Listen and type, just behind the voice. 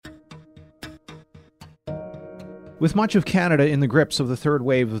With much of Canada in the grips of the third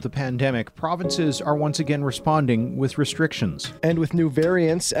wave of the pandemic, provinces are once again responding with restrictions. And with new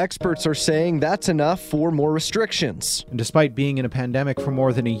variants, experts are saying that's enough for more restrictions. And despite being in a pandemic for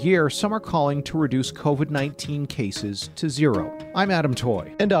more than a year, some are calling to reduce COVID-19 cases to zero. I'm Adam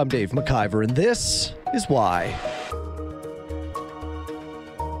Toy. And I'm Dave McIver, and this is why.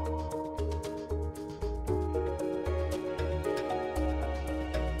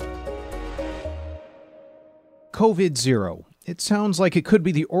 COVID-0. It sounds like it could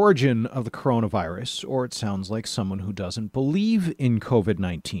be the origin of the coronavirus, or it sounds like someone who doesn't believe in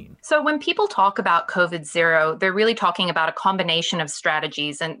COVID-19. So when people talk about COVID-0, they're really talking about a combination of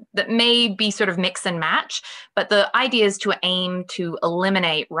strategies and that may be sort of mix and match, but the idea is to aim to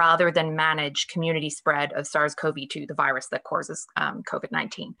eliminate rather than manage community spread of SARS-CoV-2, the virus that causes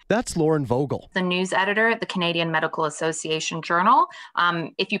COVID-19. That's Lauren Vogel, the news editor at the Canadian Medical Association Journal.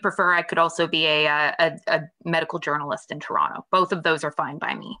 If you prefer, I could also be a medical journalist in Toronto. Both of those are fine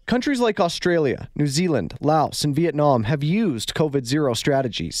by me. Countries like Australia, New Zealand, Laos, and Vietnam have used COVID-0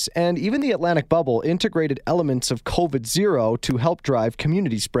 strategies, and even the Atlantic bubble integrated elements of COVID-0 to help drive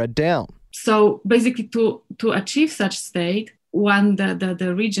community spread down. So basically to achieve such state,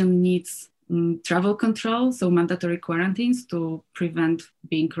 the region needs travel control, so mandatory quarantines to prevent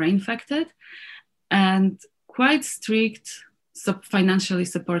being reinfected, and quite strict financially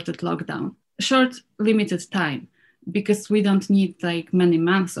supported lockdown. Short, limited time, because we don't need many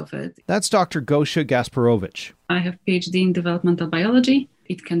months of it. That's Dr. Gosia Gasparovich. I have PhD in developmental biology.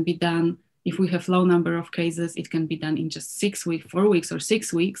 It can be done, if we have low number of cases, it can be done in just 6 weeks, 4 weeks or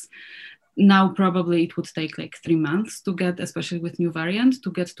 6 weeks. Now probably it would take 3 months to get, especially with new variant,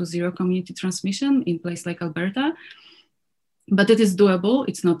 to get to zero community transmission in place like Alberta. But it is doable.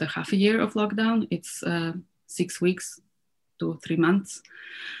 It's not a half a year of lockdown. It's 6 weeks to 3 months.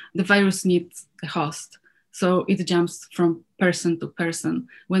 The virus needs a host. So it jumps from person to person.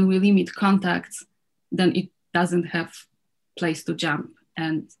 When we limit contacts, then it doesn't have place to jump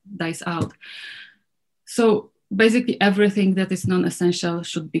and dies out. So basically everything that is non-essential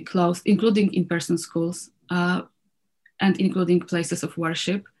should be closed, including in-person schools and including places of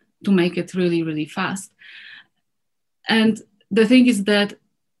worship, to make it really, really fast. And the thing is that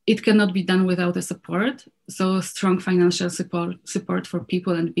it cannot be done without a support. So strong financial support for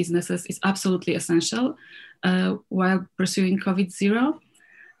people and businesses is absolutely essential while pursuing COVID-0,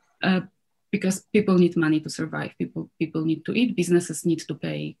 because people need money to survive. People need to eat. Businesses need to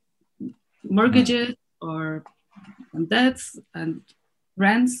pay mortgages or debts and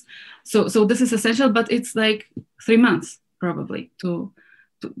rents. So this is essential, but it's 3 months probably to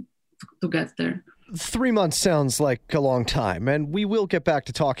get there. 3 months sounds like a long time, and we will get back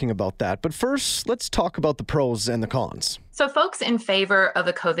to talking about that. But first, let's talk about the pros and the cons. So folks in favor of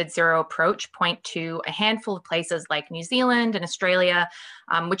a COVID-0 approach point to a handful of places like New Zealand and Australia,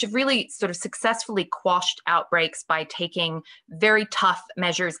 which have really sort of successfully quashed outbreaks by taking very tough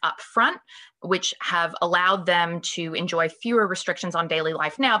measures up front, which have allowed them to enjoy fewer restrictions on daily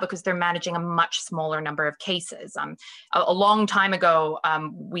life now because they're managing a much smaller number of cases. A long time ago,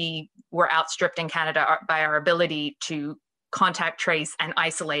 we were outstripped in Canada by our ability to contact trace and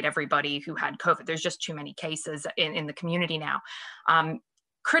isolate everybody who had COVID. There's just too many cases in the community now.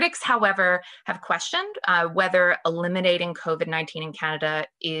 Critics, however, have questioned whether eliminating COVID-19 in Canada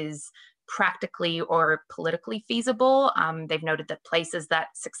is practically or politically feasible. They've noted that places that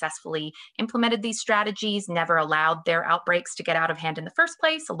successfully implemented these strategies never allowed their outbreaks to get out of hand in the first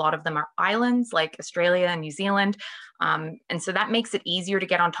place. A lot of them are islands like Australia and New Zealand. And so that makes it easier to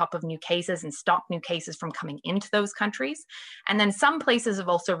get on top of new cases and stop new cases from coming into those countries. And then some places have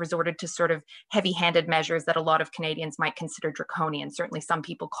also resorted to sort of heavy-handed measures that a lot of Canadians might consider draconian. Certainly some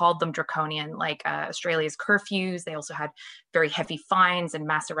people called them draconian, like Australia's curfews. They also had very heavy fines and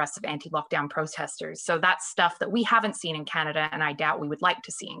mass arrests of anti-lockdown protesters. So that's stuff that we haven't seen in Canada, and I doubt we would like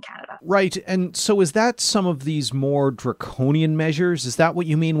to see in Canada. Right. And so is that some of these more draconian measures? Is that what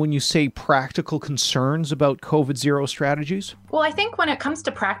you mean when you say practical concerns about COVID-0 strategies? Well, I think when it comes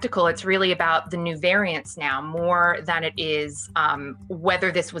to practical, it's really about the new variants now more than it is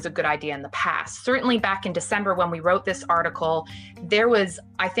whether this was a good idea in the past. Certainly back in December when we wrote this article, there was,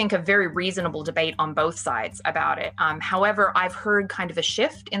 I think, a very reasonable debate on both sides about it. However, I've heard kind of a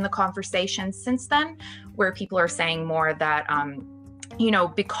shift in the conversation since then, where people are saying more that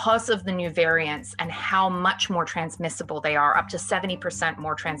because of the new variants and how much more transmissible they are, up to 70%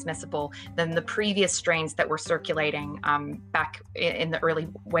 more transmissible than the previous strains that were circulating back in the early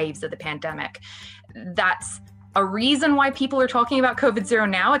waves of the pandemic. That's a reason why people are talking about COVID-0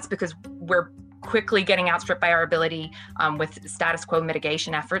 now. It's because we're quickly getting outstripped by our ability with status quo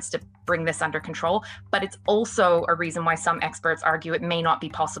mitigation efforts to bring this under control. But it's also a reason why some experts argue it may not be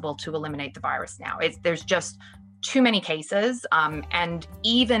possible to eliminate the virus now. There's just too many cases. And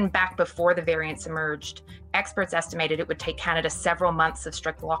even back before the variants emerged, experts estimated it would take Canada several months of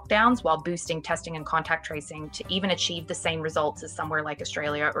strict lockdowns while boosting testing and contact tracing to even achieve the same results as somewhere like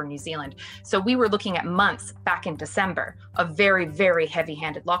Australia or New Zealand. So we were looking at months back in December of very, very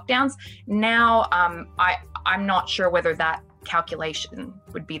heavy-handed lockdowns. Now, I'm not sure whether that calculation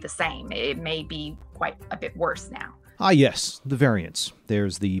would be the same. It may be quite a bit worse now. Ah, yes, the variants.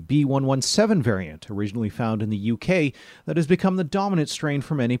 There's the B117 variant, originally found in the UK, that has become the dominant strain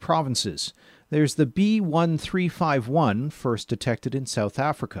for many provinces. There's the B1351, first detected in South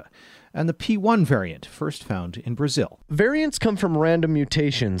Africa, and the P1 variant, first found in Brazil. Variants come from random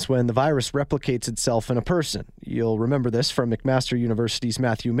mutations when the virus replicates itself in a person. You'll remember this from McMaster University's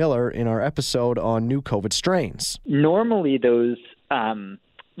Matthew Miller in our episode on new COVID strains. Normally those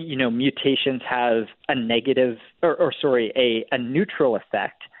mutations have a negative, a neutral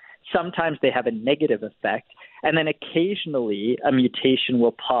effect. Sometimes they have a negative effect. And then occasionally a mutation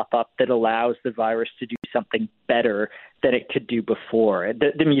will pop up that allows the virus to do something better than it could do before.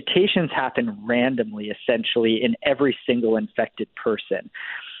 The mutations happen randomly, essentially, in every single infected person.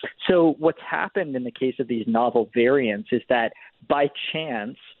 So what's happened in the case of these novel variants is that by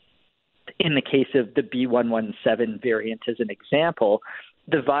chance, in the case of the B117 variant as an example,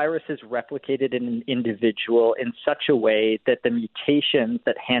 the virus is replicated in an individual in such a way that the mutations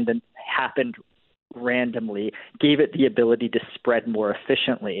that happened randomly gave it the ability to spread more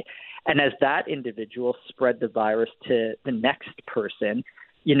efficiently. And as that individual spread the virus to the next person,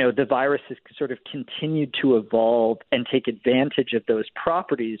 the virus has sort of continued to evolve and take advantage of those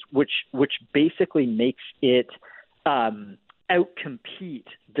properties, which basically makes it outcompete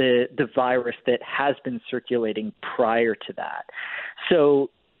the virus that has been circulating prior to that. So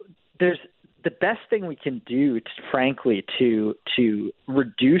there's the best thing we can do, frankly, to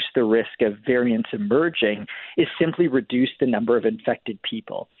reduce the risk of variants emerging is simply reduce the number of infected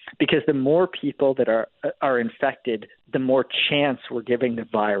people. Because the more people that are infected, the more chance we're giving the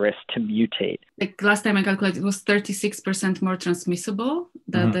virus to mutate. Like last time I calculated, it was 36% more transmissible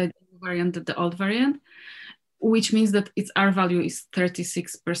than the variant than the old variant, which means that its R value is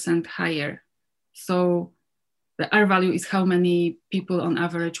 36% higher. So the R value is how many people on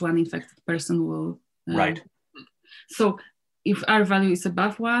average one infected person will. Right. So if R value is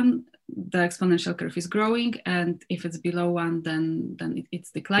above 1, the exponential curve is growing, and if it's below 1, then it's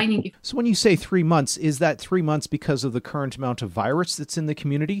declining. So when you say 3 months, is that 3 months because of the current amount of virus that's in the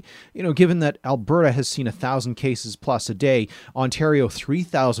community? Given that Alberta has seen 1,000 cases plus a day, Ontario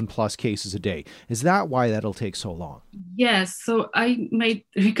 3,000 plus cases a day. Is that why that'll take so long? Yes. So I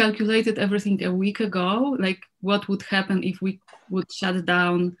recalculated everything a week ago, like what would happen if we would shut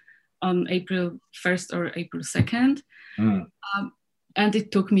down on April 1st or April 2nd. And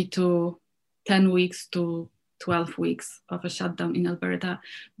it took me to 10 weeks to 12 weeks of a shutdown in Alberta.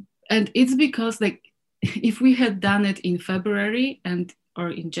 And it's because if we had done it in February or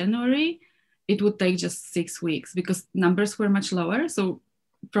in January, it would take just 6 weeks because numbers were much lower. So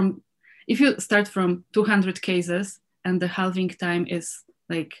if you start from 200 cases and the halving time is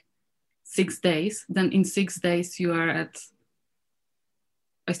 6 days, then in 6 days you are at,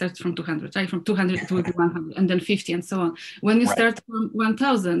 I started from 200, right? From 200 to 100 and then 50 and so on. When you start from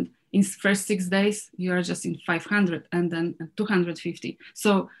 1,000, in first 6 days, you are just in 500 and then 250.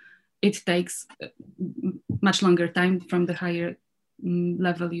 So it takes much longer time from the higher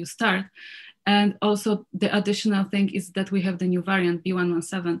level you start. And also the additional thing is that we have the new variant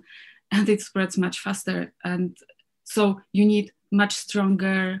B117 and it spreads much faster. And so you need much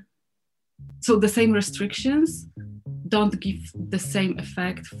stronger, so the same restrictions don't give the same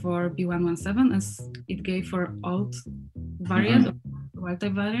effect for B117 as it gave for old variant or wild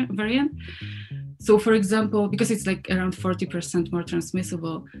type variant. So for example, because it's around 40% more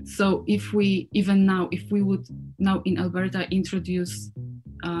transmissible. So if we would now in Alberta introduce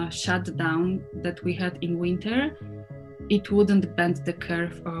a shutdown that we had in winter, it wouldn't bend the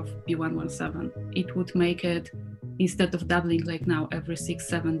curve of B117. It would make it, instead of doubling like now every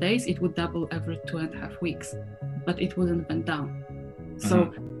 6-7 days, it would double every 2.5 weeks, but it wouldn't bend down. So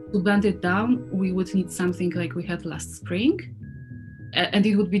to bend it down, we would need something like we had last spring, and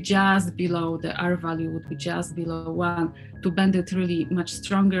it would be just below, the R value would be just below 1. To bend it really much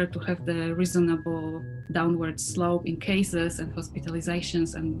stronger, to have the reasonable downward slope in cases and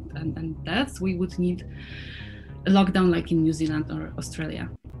hospitalizations and deaths, we would need a lockdown like in New Zealand or Australia.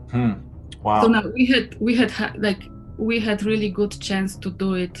 Wow. So now we had really good chance to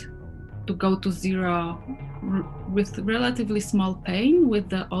do it to go to zero with relatively small pain with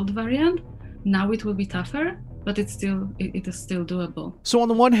the old variant. Now it will be tougher, but it is still doable. So on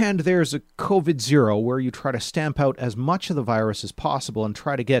the one hand, there's a COVID-0 where you try to stamp out as much of the virus as possible and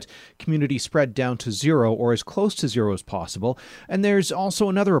try to get community spread down to zero or as close to zero as possible. And there's also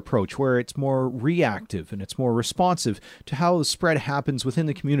another approach where it's more reactive and it's more responsive to how the spread happens within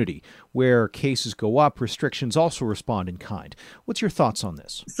the community. Where cases go up, restrictions also respond in kind. What's your thoughts on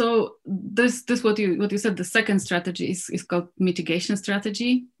this? So this what you said, the second strategy is called mitigation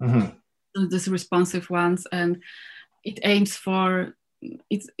strategy. Mm-hmm. These responsive ones, and it aims for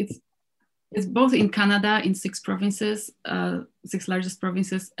it's both in Canada in 6 provinces, 6 largest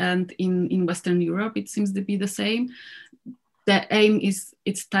provinces, and in Western Europe it seems to be the same. The aim is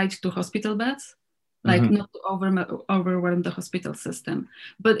it's tied to hospital beds, like not to overwhelm the hospital system,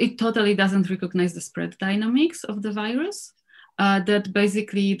 but it totally doesn't recognize the spread dynamics of the virus. That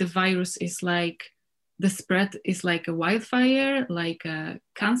basically the virus is like, the spread is like a wildfire, like a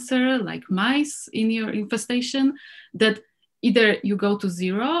cancer, like mice in your infestation, that either you go to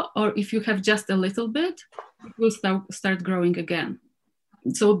zero, or if you have just a little bit, it will start growing again.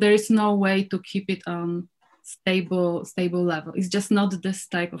 So there is no way to keep it on stable level. It's just not this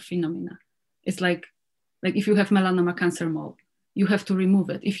type of phenomena. It's like if you have melanoma cancer mole, you have to remove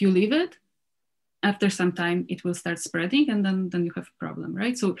it. If you leave it, after some time, it will start spreading, and then you have a problem,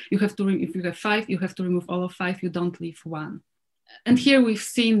 right? So you have to, if you have 5, you have to remove all of 5, you don't leave 1. And here we've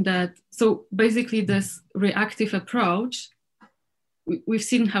seen that, so basically this reactive approach, we've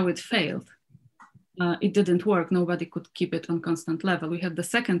seen how it failed. It didn't work, nobody could keep it on constant level. We had the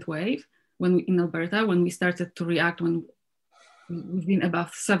second wave in Alberta, when we started to react, when we've been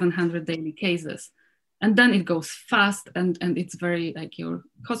above 700 daily cases. And then it goes fast, and it's very, like, your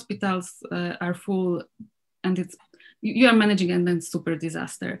hospitals are full, and you are managing, and then super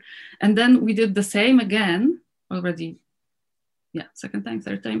disaster. And then we did the same again already, second time,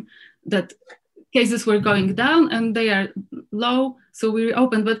 third time, that cases were going down and they are low, so we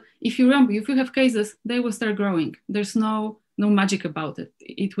reopened. But if you remember, if you have cases, they will start growing. There's no magic about it.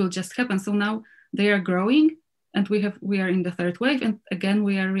 It will just happen. So now they are growing, and we are in the third wave, and again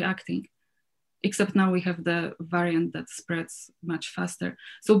we are reacting. Except now we have the variant that spreads much faster.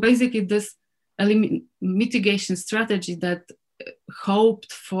 So basically this mitigation strategy that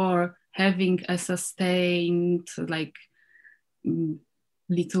hoped for having a sustained, like,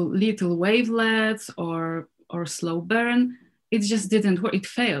 little wavelets or slow burn, it just didn't work. It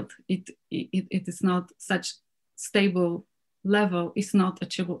failed. It is not such stable level. It's not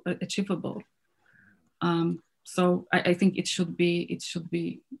achievable. So I think it should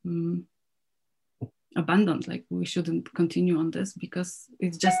be abandoned. Like, we shouldn't continue on this because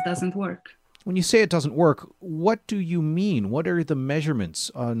it just doesn't work. When you say it doesn't work, what do you mean? What are the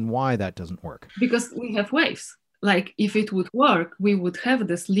measurements on why that doesn't work? Because we have waves. Like, if it would work, we would have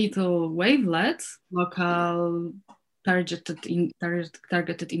this little wavelets, local targeted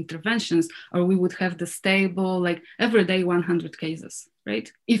interventions, or we would have the stable, like, every day 100 cases, right?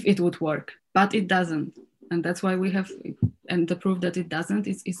 If it would work, but it doesn't. And that's why we have, and the proof that it doesn't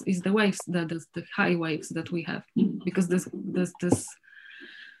is the waves, the high waves that we have, because this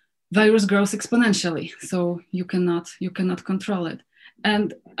virus grows exponentially, so you cannot control it.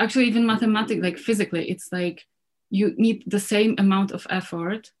 And actually, even mathematically, like physically, it's like you need the same amount of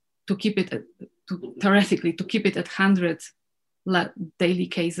effort to keep it, theoretically, to keep it at 100 daily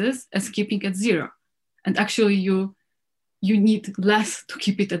cases as keeping at 0. And actually, you need less to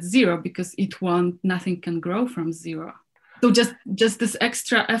keep it at 0, because nothing can grow from 0. So just this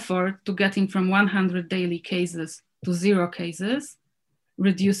extra effort to getting from 100 daily cases to 0 cases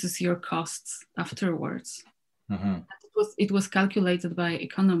reduces your costs afterwards. Mm-hmm. It was calculated by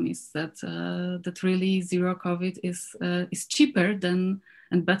economists that really zero COVID is cheaper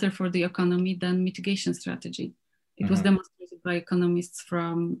and better for the economy than mitigation strategy. It was demonstrated by economists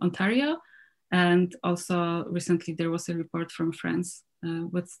from Ontario. And also recently there was a report from France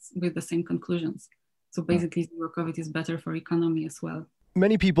with the same conclusions. So basically zero COVID is better for economy as well.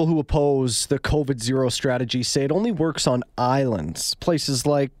 Many people who oppose the COVID-0 strategy say it only works on islands, places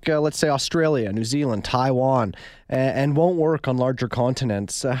like, let's say, Australia, New Zealand, Taiwan, and won't work on larger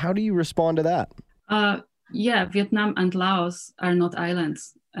continents. How do you respond to that? Vietnam and Laos are not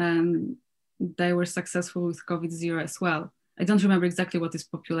islands, and they were successful with COVID-0 as well. I don't remember exactly what is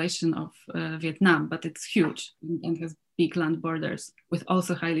population of Vietnam, but it's huge and has big land borders with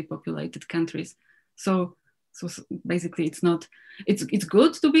also highly populated countries. So basically, it's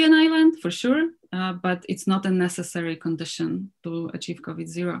good to be an island for sure, but it's not a necessary condition to achieve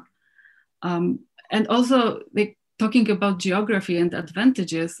COVID-0. And also, like, talking about geography and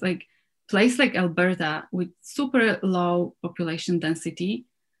advantages, like, place like Alberta with super low population density,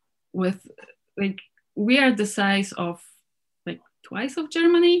 with like we are the size of like twice of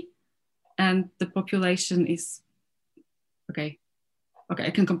Germany, and the population is okay,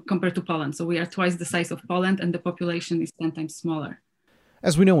 I can compare to Poland. So we are twice the size of Poland, and the population is 10 times smaller.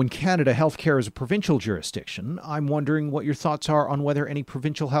 As we know, in Canada, healthcare is a provincial jurisdiction. I'm wondering what your thoughts are on whether any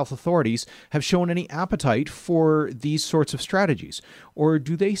provincial health authorities have shown any appetite for these sorts of strategies, or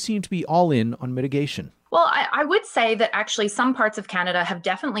do they seem to be all in on mitigation? Well, I would say that actually some parts of Canada have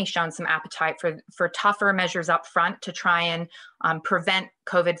definitely shown some appetite for tougher measures up front to try and prevent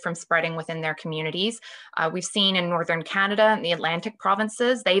COVID from spreading within their communities. We've seen in Northern Canada and the Atlantic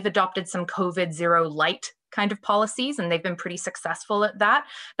provinces, they've adopted some COVID zero light kind of policies, and they've been pretty successful at that,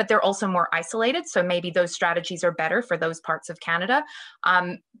 but they're also more isolated. So maybe those strategies are better for those parts of Canada.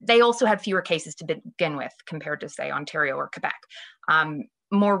 They also had fewer cases to begin with compared to, say, Ontario or Quebec.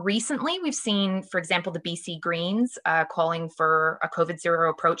 More recently, we've seen, for example, the BC Greens calling for a COVID zero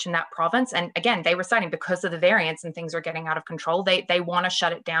approach in that province. And again, they were citing because of the variants and things are getting out of control, they want to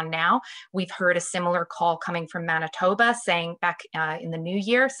shut it down now. We've heard a similar call coming from Manitoba saying back in the new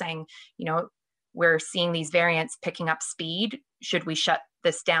year, saying, you know, we're seeing these variants picking up speed. Should we shut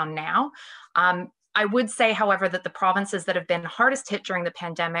this down now? I would say, however, that the provinces that have been hardest hit during the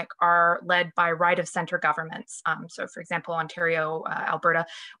pandemic are led by right-of-center governments. So, for example, Ontario, Alberta,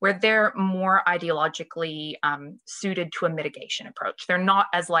 where they're more ideologically suited to a mitigation approach. They're not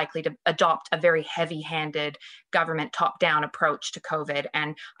as likely to adopt a very heavy-handed government top-down approach to COVID,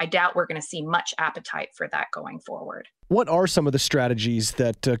 and I doubt we're going to see much appetite for that going forward. What are some of the strategies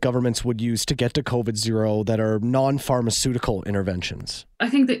that governments would use to get to COVID zero that are non-pharmaceutical interventions? I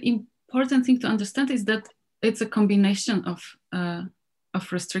think the important thing to understand is that it's a combination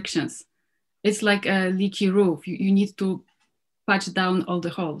of restrictions. It's like a leaky roof. You need to patch down all the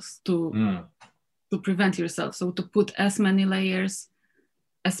holes to prevent yourself. So to put as many layers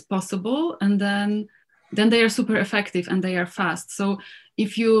as possible, and then they are super effective and they are fast. So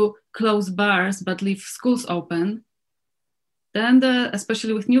if you close bars but leave schools open, then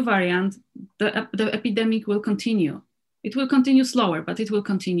especially with new variant, the epidemic will continue. It will continue slower, but it will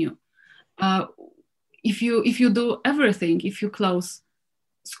continue. If you do everything, if you close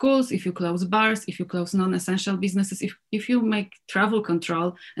schools, if you close bars, if you close non-essential businesses, if you make travel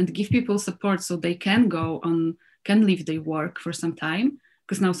control and give people support so they can leave their work for some time,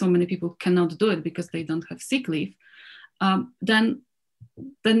 because now so many people cannot do it because they don't have sick leave, then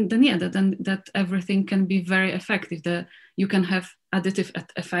everything can be very effective. You can have additive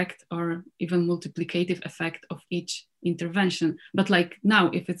effect or even multiplicative effect of each intervention. But like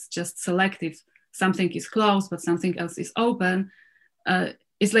now, if it's just selective, something is closed, but something else is open,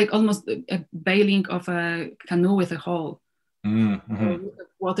 it's like almost a bailing of a canoe with a hole. Mm-hmm. So you have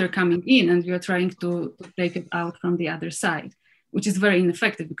water coming in and you're trying to take it out from the other side, which is very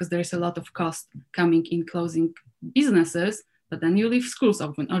ineffective because there's a lot of cost coming in closing businesses, but then you leave schools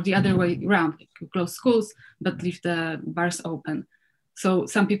open, or the other way around. You close schools, but leave the bars open. So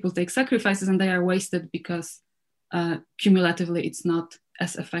some people take sacrifices and they are wasted because cumulatively it's not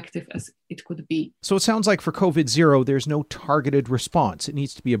as effective as it could be. So it sounds like for COVID zero, there's no targeted response. It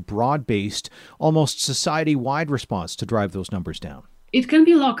needs to be a broad-based, almost society-wide response to drive those numbers down. It can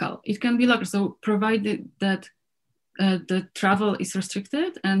be local. So provided that the travel is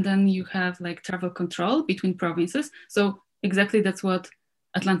restricted, and then you have like travel control between provinces. So exactly that's what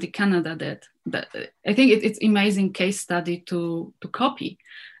Atlantic Canada did. I think it's amazing case study to copy.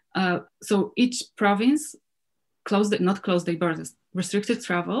 So each province not closed their borders, restricted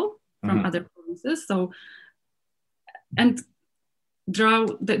travel from other provinces. So, and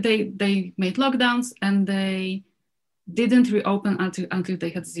they made lockdowns and they didn't reopen until they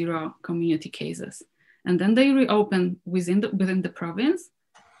had 0 community cases. And then they reopened within the province.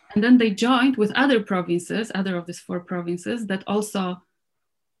 And then they joined with other of these 4 provinces that also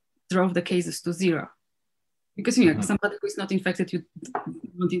drove the cases to 0. Because somebody who is not infected, you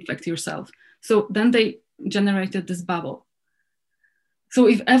won't infect yourself. So then they generated this bubble. So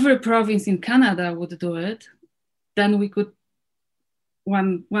if every province in Canada would do it, then we could,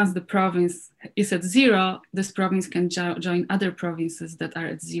 once the province is at 0, this province can join other provinces that are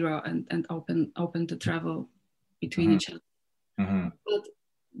at 0 and open to travel between each other. Mm-hmm.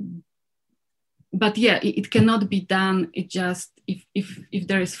 But yeah, it cannot be done. It just if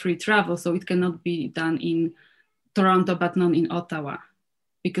there is free travel, so it cannot be done in Toronto but not in Ottawa,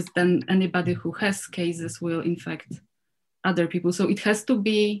 because then anybody who has cases will infect other people. So it has to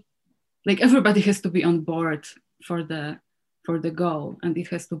be like everybody has to be on board for the goal, and it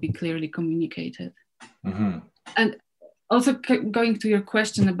has to be clearly communicated. Mm-hmm. And Also going to your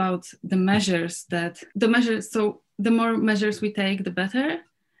question about the measures, so the more measures we take, the better.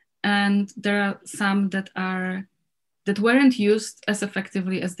 And there are some that weren't used as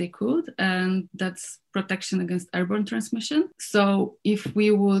effectively as they could, and that's protection against airborne transmission. So if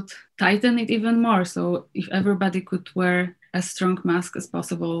we would tighten it even more, so if everybody could wear as strong mask as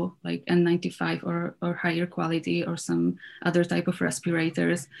possible, like N95 or higher quality or some other type of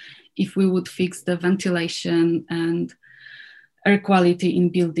respirators, if we would fix the ventilation and air quality in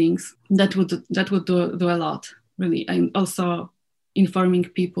buildings, that would do a lot, really. And also informing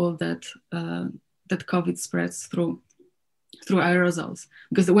people that that COVID spreads through aerosols,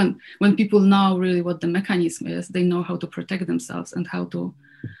 because when people know really what the mechanism is, they know how to protect themselves and how to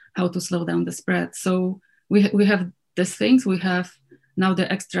slow down the spread. So we have these things. We have now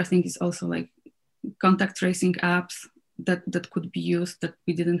the extra thing is also like contact tracing apps that could be used that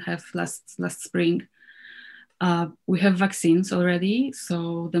we didn't have last spring. We have vaccines already,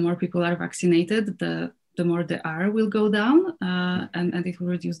 so the more people are vaccinated, the more the R will go down, and it will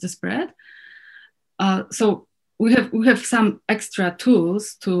reduce the spread. So we have some extra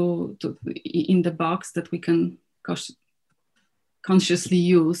tools to in the box that we can consciously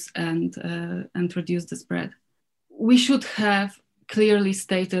use and reduce the spread. We should have clearly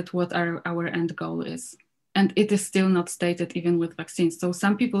stated what our end goal is, and it is still not stated even with vaccines. So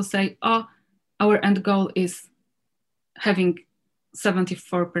some people say, "Oh, our end goal is having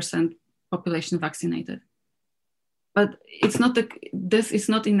 74% population vaccinated," but this is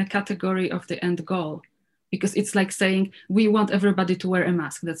not in the category of the end goal, because it's like saying we want everybody to wear a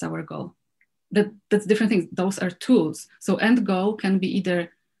mask. That's our goal. That's different things. Those are tools. So end goal can be either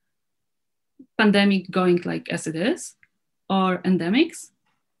pandemic going like as it is, or endemics,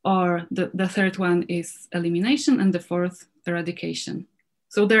 or the third one is elimination, and the fourth eradication.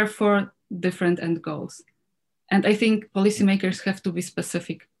 So there are 4 different end goals. And I think policymakers have to be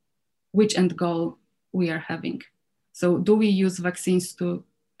specific which end goal we are having. So do we use vaccines to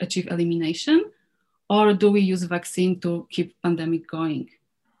achieve elimination, or do we use vaccine to keep pandemic going?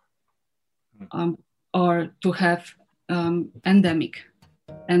 Or to have endemic?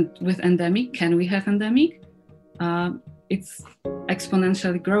 And with endemic, can we have endemic? It's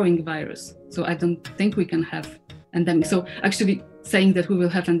exponentially growing virus. So I don't think we can have endemic. So actually saying that we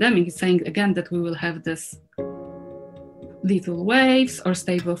will have endemic is saying again that we will have this little waves or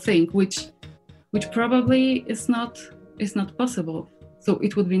stable thing, which probably is not possible. So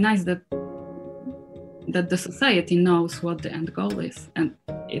it would be nice that the society knows what the end goal is, and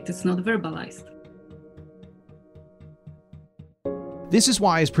it is not verbalized. This Is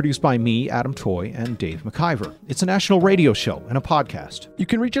Why is produced by me, Adam Toy, and Dave McIver. It's a national radio show and a podcast. You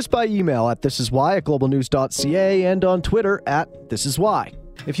can reach us by email at thisiswhy@globalnews.ca and on Twitter @thisiswhy.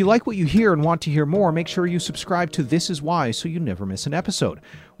 If you like what you hear and want to hear more, make sure you subscribe to This Is Why so you never miss an episode.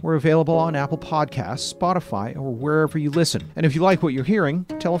 We're available on Apple Podcasts, Spotify, or wherever you listen. And if you like what you're hearing,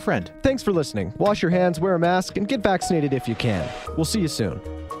 tell a friend. Thanks for listening. Wash your hands, wear a mask, and get vaccinated if you can. We'll see you soon.